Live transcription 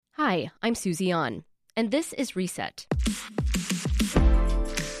Hi, I'm Susie An, and this is Reset.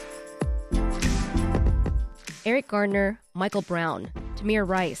 Eric Gardner, Michael Brown, Tamir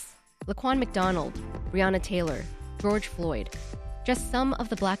Rice, Laquan McDonald, Breonna Taylor, George Floyd, just some of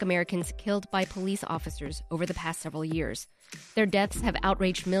the Black Americans killed by police officers over the past several years. Their deaths have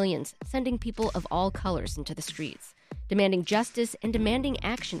outraged millions, sending people of all colors into the streets, demanding justice and demanding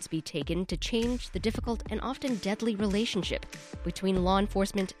actions be taken to change the difficult and often deadly relationship between law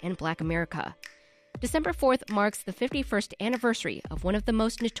enforcement and Black America. December 4th marks the 51st anniversary of one of the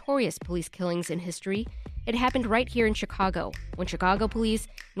most notorious police killings in history. It happened right here in Chicago, when Chicago police,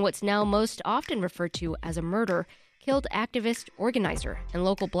 in what's now most often referred to as a murder, killed activist, organizer, and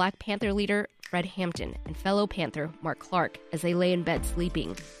local Black Panther leader Fred Hampton and fellow Panther Mark Clark as they lay in bed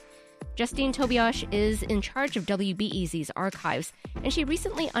sleeping. Justine Tobiash is in charge of WBEZ's archives, and she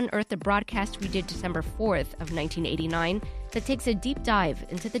recently unearthed a broadcast we did December 4th of 1989 that takes a deep dive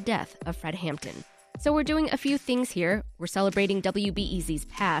into the death of Fred Hampton. So we're doing a few things here. We're celebrating WBEZ's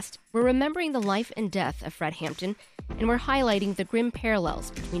past, we're remembering the life and death of Fred Hampton, and we're highlighting the grim parallels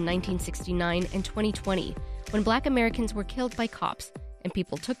between 1969 and 2020, when Black Americans were killed by cops and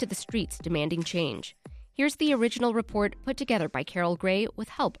people took to the streets demanding change. Here's the original report put together by Carol Gray with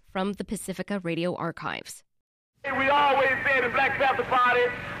help from the Pacifica Radio Archives. We always say in the Black Panther Party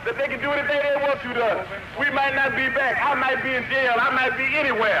that they can do anything they want to us. We might not be back. I might be in jail. I might be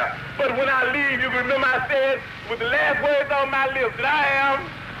anywhere. But when I leave, you can remember I said with the last words on my lips that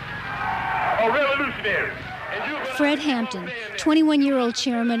I am a revolutionary. Fred Hampton, 21-year-old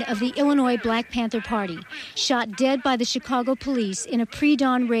chairman of the Illinois Black Panther Party, shot dead by the Chicago police in a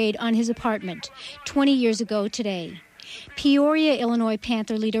pre-dawn raid on his apartment 20 years ago today. Peoria, Illinois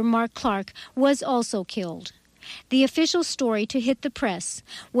Panther leader Mark Clark was also killed. The official story to hit the press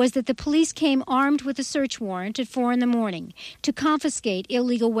was that the police came armed with a search warrant at 4 a.m. to confiscate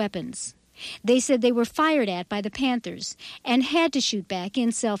illegal weapons. They said they were fired at by the Panthers and had to shoot back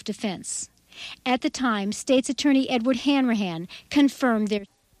in self-defense. At the time, State's Attorney Edward Hanrahan confirmed their...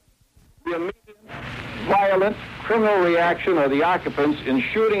 The immediate, violent criminal reaction of the occupants in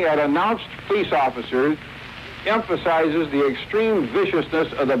shooting at announced police officers emphasizes the extreme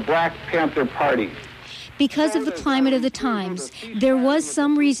viciousness of the Black Panther Party. Because of the climate of the times, there was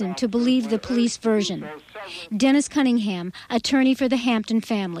some reason to believe the police version. Dennis Cunningham, attorney for the Hampton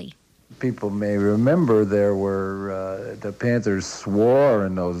family. People may remember there were, the Panthers swore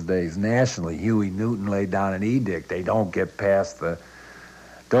in those days nationally. Huey Newton laid down an edict. They don't get past the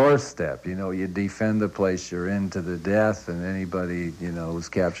doorstep. You know, you defend the place you're in to the death, and anybody, who's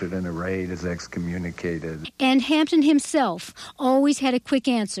captured in a raid is excommunicated. And Hampton himself always had a quick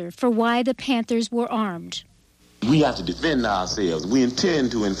answer for why the Panthers were armed. We have to defend ourselves. We intend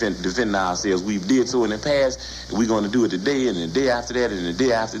to defend ourselves. We've did so in the past, and we're going to do it today and the day after that and the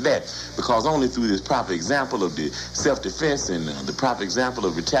day after that. Because only through this proper example of the self-defense and the proper example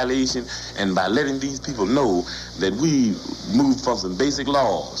of retaliation, and by letting these people know that we move from some basic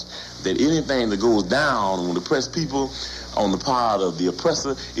laws, that anything that goes down on the oppressed people on the part of the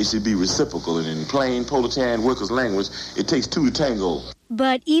oppressor, it should be reciprocal. And in plain proletarian workers' language, it takes two to tango.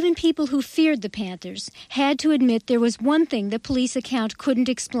 But even people who feared the Panthers had to admit there was one thing the police account couldn't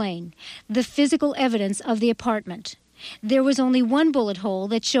explain: the physical evidence of the apartment. There was only one bullet hole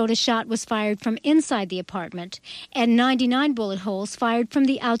that showed a shot was fired from inside the apartment, and 99 bullet holes fired from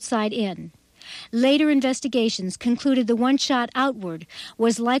the outside in. Later investigations concluded the one shot outward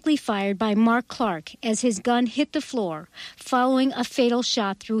was likely fired by Mark Clark as his gun hit the floor, following a fatal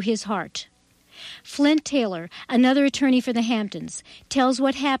shot through his heart. Flint Taylor, another attorney for the Hamptons, tells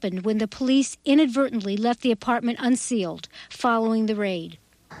what happened when the police inadvertently left the apartment unsealed following the raid.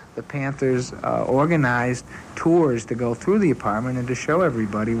 The Panthers organized tours to go through the apartment and to show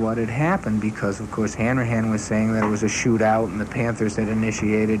everybody what had happened because, of course, Hanrahan was saying that it was a shootout and the Panthers had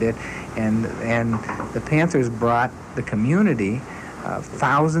initiated it. And the Panthers brought the community,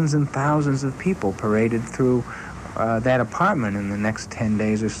 thousands and thousands of people paraded through that apartment in the next 10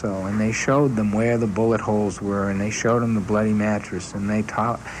 days or so, and they showed them where the bullet holes were, and they showed them the bloody mattress, and they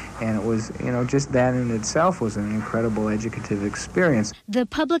taught, and it was, just that in itself was an incredible educative experience. The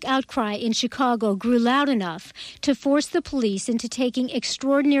public outcry in Chicago grew loud enough to force the police into taking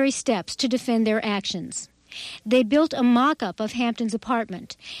extraordinary steps to defend their actions. They built a mock-up of Hampton's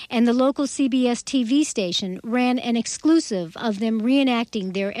apartment, and the local CBS TV station ran an exclusive of them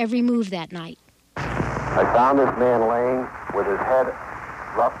reenacting their every move that night. I found this man laying with his head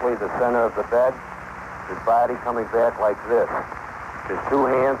roughly the center of the bed, his body coming back like this. His two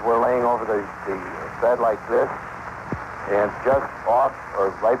hands were laying over the bed like this, and just off or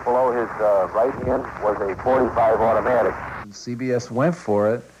right below his right hand was a .45 automatic. CBS went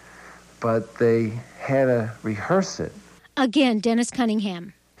for it, but they had to rehearse it. Again, Dennis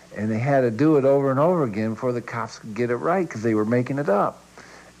Cunningham. And they had to do it over and over again before the cops could get it right because they were making it up.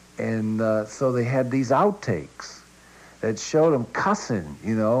 And so they had these outtakes that showed them cussing,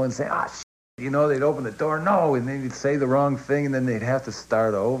 and say, they'd open the door, no, and then they'd say the wrong thing, and then they'd have to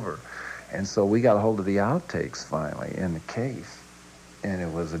start over. And so we got a hold of the outtakes finally in the case. And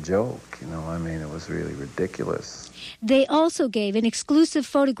it was a joke, it was really ridiculous. They also gave an exclusive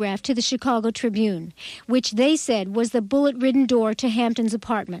photograph to the Chicago Tribune, which they said was the bullet-ridden door to Hampton's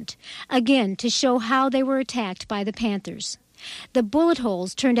apartment, again to show how they were attacked by the Panthers. The bullet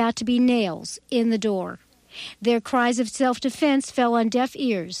holes turned out to be nails in the door. Their cries of self-defense fell on deaf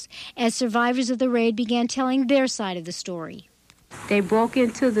ears as survivors of the raid began telling their side of the story. They broke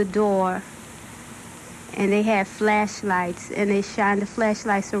into the door, and they had flashlights, and they shined the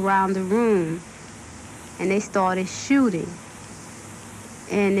flashlights around the room, and they started shooting.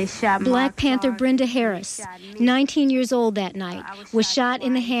 And they shot Black Panther Brenda Harris, 19 years old that night, was shot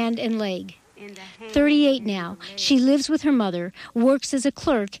in the hand and leg. 38 now, she lives with her mother, works as a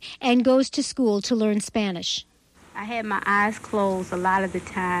clerk, and goes to school to learn Spanish. I had my eyes closed a lot of the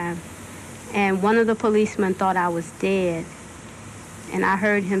time, and one of the policemen thought I was dead. And I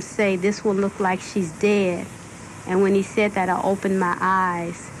heard him say, "This one look like she's dead." And when he said that, I opened my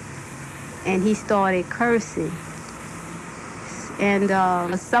eyes, and he started cursing.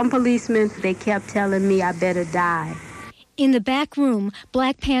 And some policemen, they kept telling me I better die. In the back room,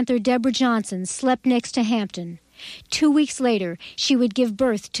 Black Panther Deborah Johnson slept next to Hampton. 2 weeks later, she would give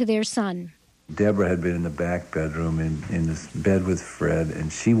birth to their son. Deborah had been in the back bedroom in this bed with Fred,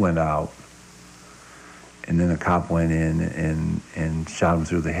 and she went out. And then a cop went in and shot him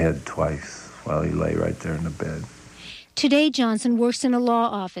through the head twice while he lay right there in the bed. Today, Johnson works in a law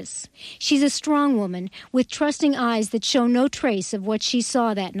office. She's a strong woman with trusting eyes that show no trace of what she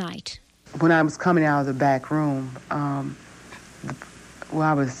saw that night. When I was coming out of the back room, I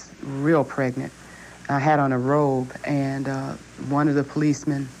was real pregnant. I had on a robe, and one of the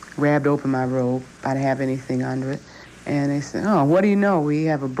policemen grabbed open my robe. I didn't have anything under it. And they said, "Oh, what do you know? We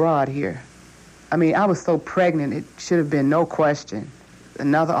have a broad here." I mean, I was so pregnant, it should have been no question.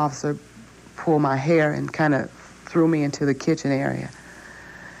 Another officer pulled my hair and kind of threw me into the kitchen area.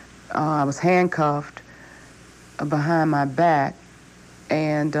 I was handcuffed behind my back,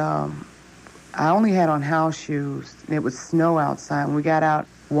 and I only had on house shoes, and it was snow outside. When we got out,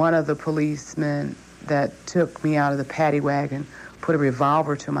 one of the policemen that took me out of the paddy wagon put a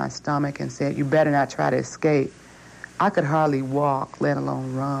revolver to my stomach and said, "You better not try to escape." I could hardly walk, let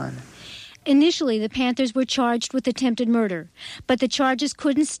alone run. Initially, the Panthers were charged with attempted murder, but the charges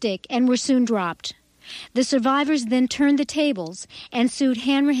couldn't stick and were soon dropped. The survivors then turned the tables and sued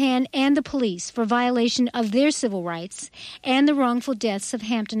Hanrahan and the police for violation of their civil rights and the wrongful deaths of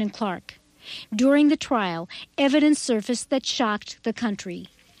Hampton and Clark. During the trial, evidence surfaced that shocked the country.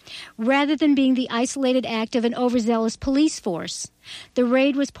 Rather than being the isolated act of an overzealous police force, the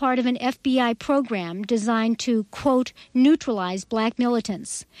raid was part of an FBI program designed to, quote, neutralize black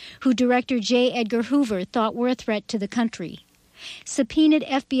militants, who Director J. Edgar Hoover thought were a threat to the country. Subpoenaed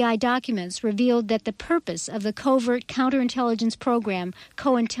FBI documents revealed that the purpose of the covert counterintelligence program,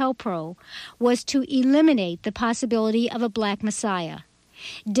 COINTELPRO, was to eliminate the possibility of a black messiah.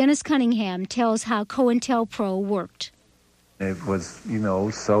 Dennis Cunningham tells how COINTELPRO worked. It was,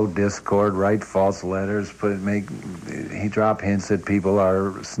 sow discord, write false letters, he drop hints that people are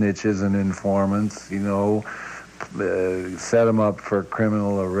snitches and informants, set them up for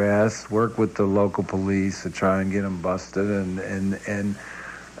criminal arrests, work with the local police to try and get them busted. And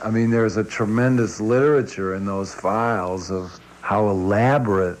I mean, there's a tremendous literature in those files of how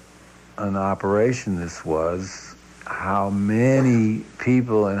elaborate an operation this was, how many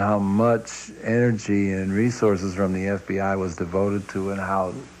people and how much energy and resources from the FBI was devoted to, and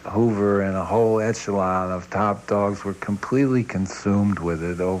how Hoover and a whole echelon of top dogs were completely consumed with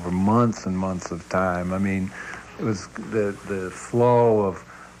it over months and months of time. I mean, it was the flow of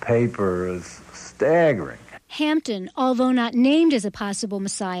paper is staggering. Hampton, although not named as a possible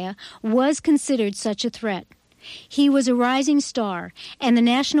messiah, was considered such a threat. He was a rising star, and the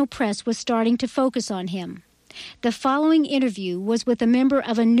national press was starting to focus on him. The following interview was with a member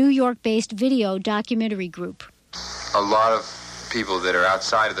of a New York-based video documentary group. A lot of people that are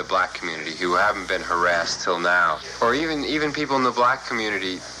outside of the black community who haven't been harassed till now, or even people in the black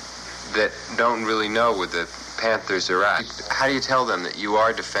community that don't really know what the Panthers are at. How do you tell them that you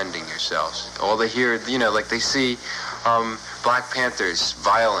are defending yourselves? All they hear, like they see Black Panthers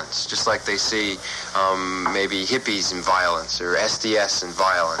violence, just like they see maybe hippies and violence or SDS and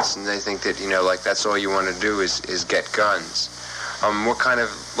violence, and they think that, like that's all you want to do is get guns. What kind of,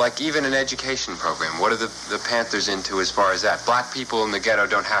 like even an education program, what are the Panthers into as far as that? Black people in the ghetto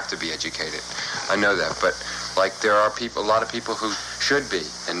don't have to be educated. I know that, but like there are people, a lot of people who should be,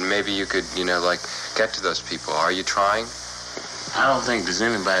 and maybe you could, like get to those people. Are you trying? I don't think there's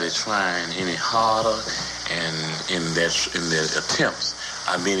anybody trying any harder and in their attempts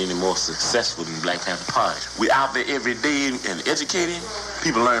of being any more successful than the Black Panther Party. We're out there every day and educating.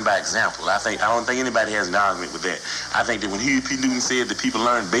 People learn by example. I don't think anybody has an argument with that. I think that when Huey P. Newton said that people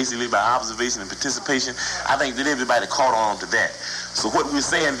learn basically by observation and participation, I think that everybody caught on to that. So what we're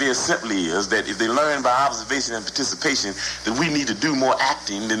saying very simply is that if they learn by observation and participation, then we need to do more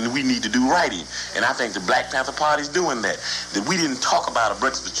acting than we need to do writing. And I think the Black Panther Party is doing that. That we didn't talk about a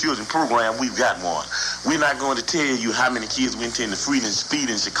Breakfast for Children program, we've got one. We're not going to tell you how many kids we intend to feed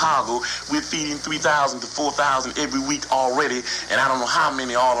in Chicago. We're feeding 3,000 to 4,000 every week already, and I don't know how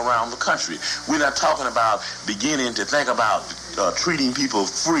many all around the country. We're not talking about beginning to think about treating people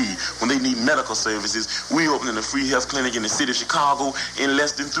free when they need medical services. We opening a free health clinic in the city of Chicago in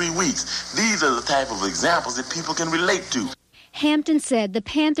less than 3 weeks. These are the type of examples that people can relate to. Hampton said the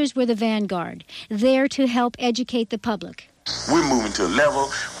Panthers were the vanguard, there to help educate the public. We're moving to a level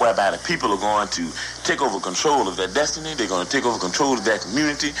whereby the people are going to take over control of their destiny. They're going to take over control of their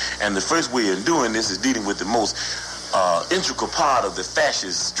community. And the first way of doing this is dealing with the most integral part of the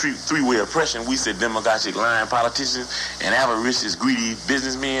fascist three-way oppression. We say demagogic lying politicians and avaricious greedy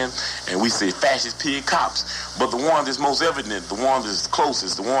businessmen, and we say fascist pig cops. But the one that's most evident, the one that's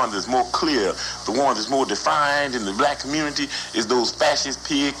closest, the one that's more clear, the one that's more defined in the black community is those fascist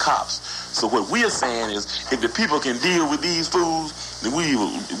pig cops. So what we are saying is, if the people can deal with these fools, then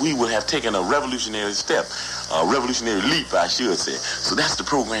we will have taken a revolutionary step, a revolutionary leap, I should say. So that's the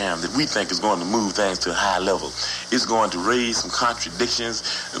program that we think is going to move things to a high level. It's going to raise some contradictions.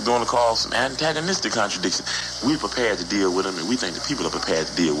 It's going to cause some antagonistic contradictions. We're prepared to deal with them, and we think the people are prepared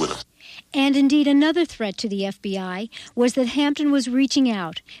to deal with them. And indeed, another threat to the FBI was that Hampton was reaching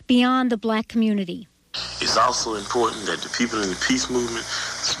out beyond the black community. It's also important that the people in the peace movement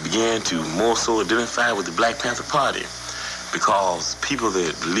began to more so identify with the Black Panther Party, because people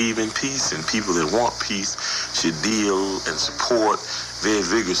that believe in peace and people that want peace should deal and support very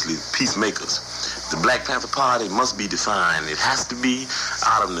vigorously peacemakers. The Black Panther Party must be defined. It has to be,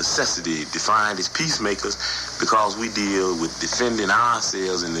 out of necessity, defined as peacemakers, because we deal with defending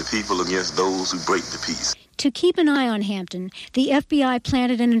ourselves and the people against those who break the peace. To keep an eye on Hampton, the FBI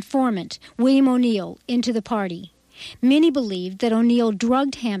planted an informant, William O'Neill, into the party. Many believed that O'Neill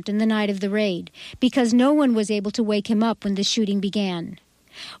drugged Hampton the night of the raid because no one was able to wake him up when the shooting began.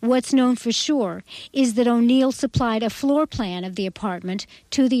 What's known for sure is that O'Neill supplied a floor plan of the apartment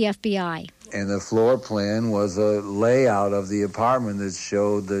to the FBI. And the floor plan was a layout of the apartment that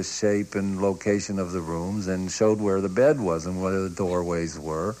showed the shape and location of the rooms and showed where the bed was and where the doorways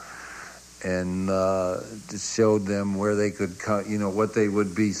were. And showed them where they could come, what they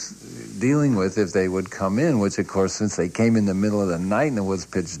would be dealing with if they would come in, which, of course, since they came in the middle of the night and it was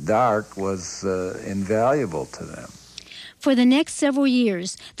pitch dark, was invaluable to them. For the next several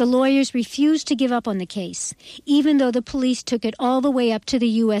years, the lawyers refused to give up on the case, even though the police took it all the way up to the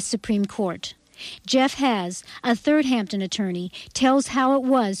U.S. Supreme Court. Jeff Haas, a third Hampton attorney, tells how it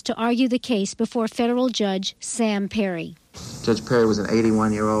was to argue the case before federal judge Sam Perry. Judge Perry was an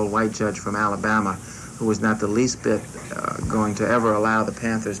 81-year-old white judge from Alabama who was not the least bit going to ever allow the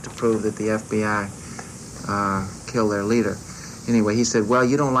Panthers to prove that the FBI killed their leader. Anyway, he said, well,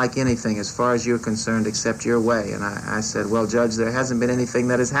 you don't like anything as far as you're concerned except your way. And I said, well, Judge, there hasn't been anything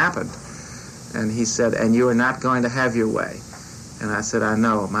that has happened. And he said, and you are not going to have your way. And I said, I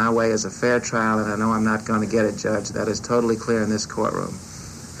know. My way is a fair trial, and I know I'm not going to get it, Judge. That is totally clear in this courtroom.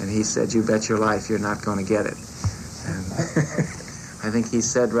 And he said, you bet your life you're not going to get it. And I think he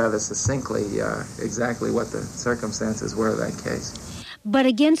said rather succinctly exactly what the circumstances were of that case. But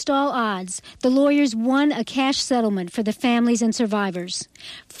against all odds, the lawyers won a cash settlement for the families and survivors.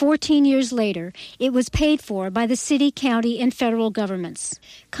 14 years later, it was paid for by the city, county, and federal governments.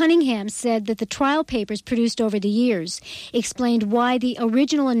 Cunningham said that the trial papers produced over the years explained why the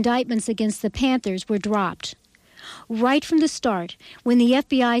original indictments against the Panthers were dropped. Right from the start, when the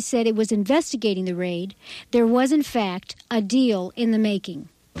FBI said it was investigating the raid, there was, in fact, a deal in the making.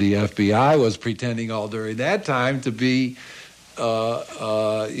 The FBI was pretending all during that time to be,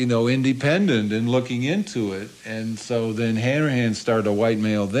 independent and looking into it. And so then Hanrahan started to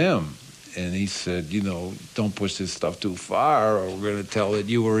whitemail them. And he said, don't push this stuff too far or we're going to tell that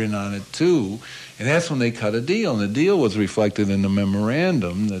you were in on it too. And that's when they cut a deal. And the deal was reflected in the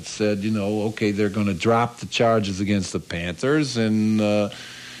memorandum that said, okay, they're going to drop the charges against the Panthers and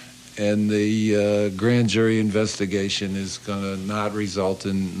And the grand jury investigation is going to not result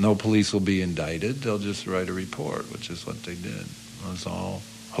in, no police will be indicted. They'll just write a report, which is what they did. It was all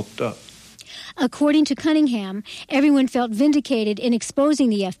hooked up. According to Cunningham, everyone felt vindicated in exposing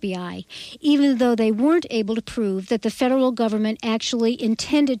the FBI, even though they weren't able to prove that the federal government actually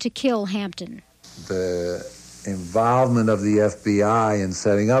intended to kill Hampton. The involvement of the FBI in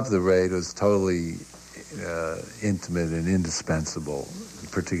setting up the raid was totally intimate and indispensable,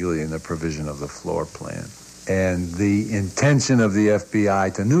 particularly in the provision of the floor plan. And the intention of the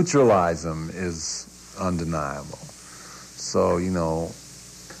FBI to neutralize them is undeniable. So,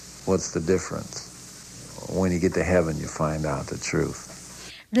 what's the difference? When you get to heaven, you find out the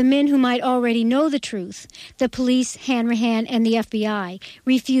truth. The men who might already know the truth, the police, Hanrahan, and the FBI,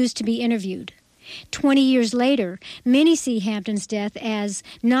 refused to be interviewed. 20 years later, many see Hampton's death as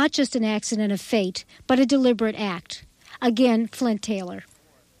not just an accident of fate, but a deliberate act. Again, Flint Taylor.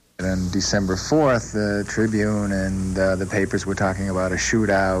 And on December 4th, the Tribune and the papers were talking about a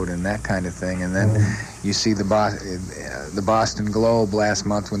shootout and that kind of thing. And then you see the Boston Globe last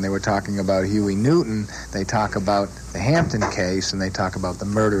month when they were talking about Huey Newton, they talk about the Hampton case and they talk about the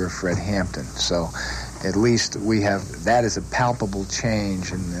murder of Fred Hampton. So at least we have, that is a palpable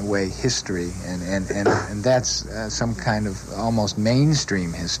change in the way history, and that's some kind of almost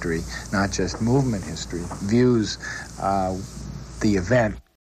mainstream history, not just movement history, views the event.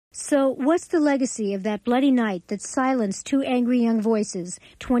 So what's the legacy of that bloody night that silenced two angry young voices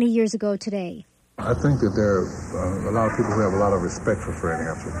 20 years ago today? I think that there are a lot of people who have a lot of respect for Fred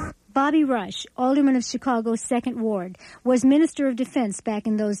Hampton. Bobby Rush, alderman of Chicago's 2nd Ward, was Minister of Defense back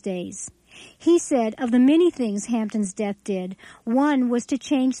in those days. He said of the many things Hampton's death did, one was to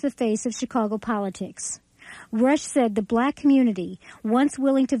change the face of Chicago politics. Rush said the black community, once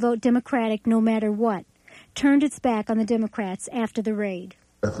willing to vote Democratic no matter what, turned its back on the Democrats after the raid.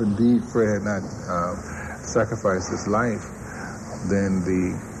 If indeed Fred had not sacrificed his life, then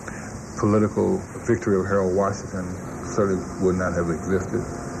the political victory of Harold Washington certainly would not have existed.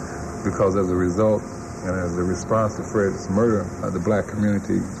 Because as a result, and as a response to Fred's murder, the black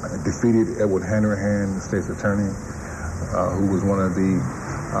community defeated Edward Hanrahan, the state's attorney, who was one of the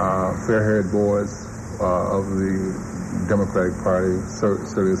fair-haired boys of the Democratic Party.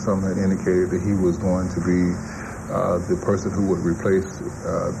 Certainly some had indicated that he was going to be the person who would replace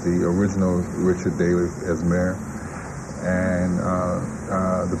the original Richard Daley as mayor. And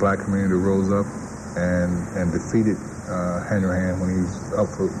the black community rose up and defeated Hanrahan when he was up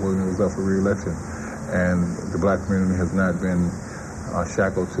for re-election. And the black community has not been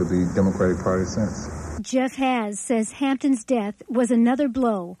shackled to the Democratic Party since. Jeff Haas says Hampton's death was another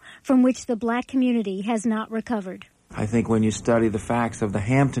blow from which the black community has not recovered. I think when you study the facts of the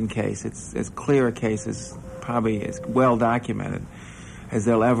Hampton case, it's as clear a case as probably as well documented as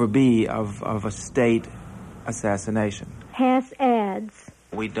there'll ever be of a state assassination. Haas adds,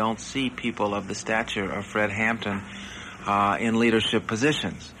 we don't see people of the stature of Fred Hampton in leadership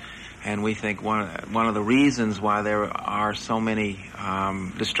positions. And we think one of the reasons why there are so many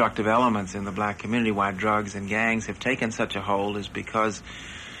destructive elements in the black community, why drugs and gangs have taken such a hold, is because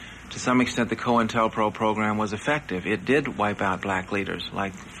to some extent the COINTELPRO program was effective. It did wipe out black leaders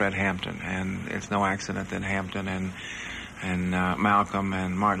like Fred Hampton, and it's no accident that Hampton and Malcolm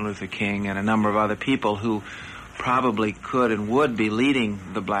and Martin Luther King and a number of other people who probably could and would be leading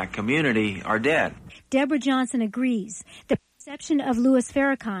the black community are dead. Deborah Johnson agrees. The exception of Louis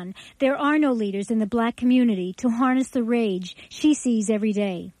Farrakhan, there are no leaders in the black community to harness the rage she sees every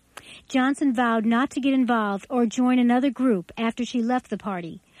day. Johnson vowed not to get involved or join another group after she left the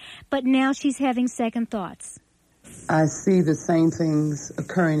party, but now she's having second thoughts. I see the same things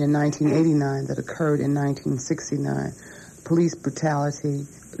occurring in 1989 that occurred in 1969. Police brutality,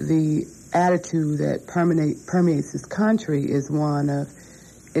 the attitude that permeates this country is one of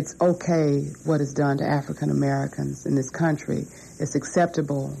it's okay what is done to African Americans in this country. It's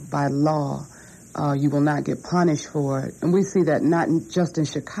acceptable by law. You will not get punished for it. And we see that not just in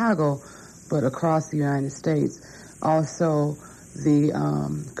Chicago, but across the United States. Also, the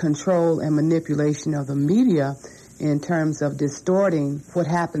control and manipulation of the media in terms of distorting what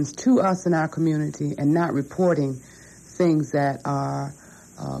happens to us in our community and not reporting things that are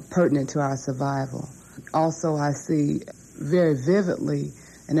pertinent to our survival. Also, I see very vividly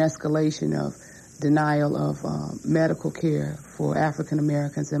an escalation of denial of medical care for African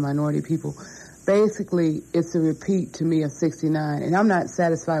Americans and minority people. Basically, it's a repeat to me of 69, and I'm not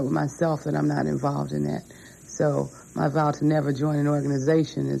satisfied with myself that I'm not involved in that. So my vow to never join an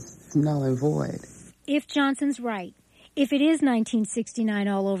organization is null and void. If Johnson's right, if it is 1969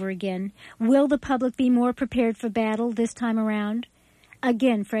 all over again, will the public be more prepared for battle this time around?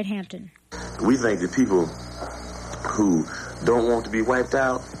 Again, Fred Hampton. We think that people who don't want to be wiped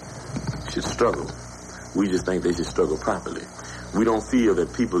out should struggle. We just think they should struggle properly. We don't feel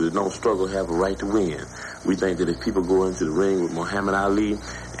that people that don't struggle have a right to win. We think that if people go into the ring with Muhammad Ali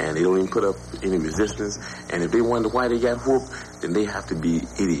and they don't even put up any resistance, and if they wonder why they got whooped, then they have to be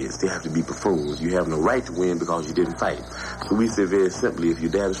idiots. They have to be buffoons. You have no right to win because you didn't fight. So we say very simply, if you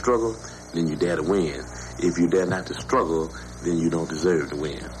dare to struggle, then you dare to win. If you dare not to struggle, then you don't deserve to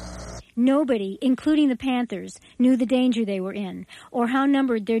win. Nobody, including the Panthers, knew the danger they were in or how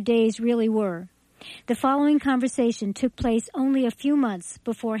numbered their days really were. The following conversation took place only a few months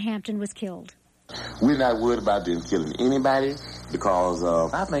before Hampton was killed. We're not worried about them killing anybody because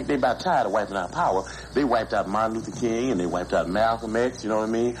I think they're about tired of wiping out power. They wiped out Martin Luther King and they wiped out Malcolm X, you know what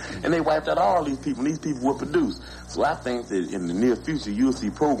I mean? And they wiped out all these people, and these people were produced. So I think that in the near future you'll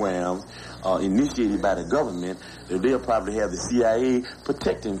see programs initiated by the government that they'll probably have the CIA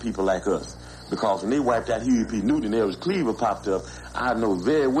protecting people like us. Because when they wiped out Huey P. Newton and Elvis Cleaver popped up, I know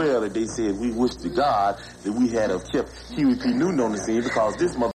very well that they said we wish to God that we had kept Huey P. Newton on the scene because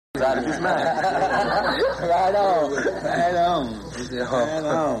this mother out of his mind. Right on. Right on. Right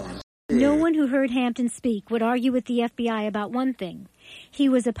on. No one who heard Hampton speak would argue with the FBI about one thing. He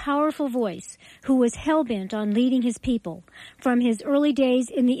was a powerful voice who was hell-bent on leading his people, from his early days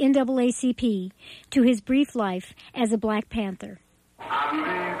in the NAACP to his brief life as a Black Panther. I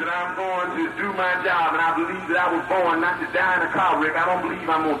believe that I'm going to do my job, and I believe that I was born not to die in a car wreck. I don't believe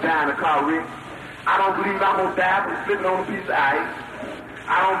I'm going to die in a car wreck. I don't believe I'm going to die from slipping on a piece of ice.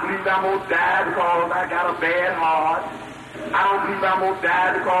 I don't believe I'm going to die because I got a bad heart. I don't believe I'm going to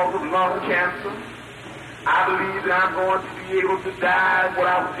die because of lung cancer. I believe that I'm going to be able to die what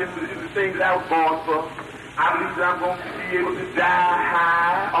I was in the things I was born for. I believe that I'm going to be able to die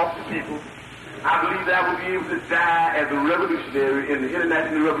high off the people. I believe that I will be able to die as a revolutionary in the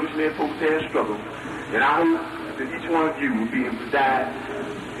international revolutionary protest struggle. And I hope that each one of you will be able to die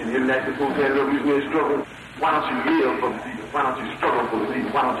in the international protest revolutionary struggle. Why don't you live for the people? Why don't you struggle for the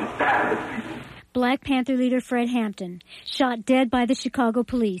people? Why don't you die for the people? Black Panther leader Fred Hampton, shot dead by the Chicago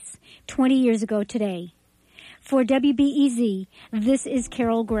police 20 years ago today. For WBEZ, this is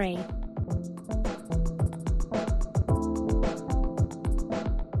Carol Gray.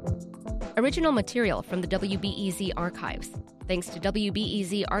 Original material from the WBEZ archives. Thanks to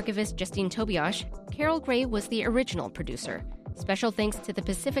WBEZ archivist Justine Tobiash, Carol Gray was the original producer. Special thanks to the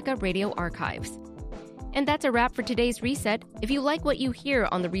Pacifica Radio Archives. And that's a wrap for today's Reset. If you like what you hear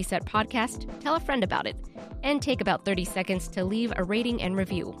on the Reset podcast, tell a friend about it. And take about 30 seconds to leave a rating and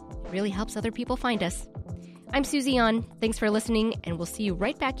review. It really helps other people find us. I'm Susie An. Thanks for listening, and we'll see you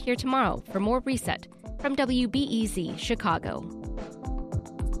right back here tomorrow for more Reset from WBEZ Chicago.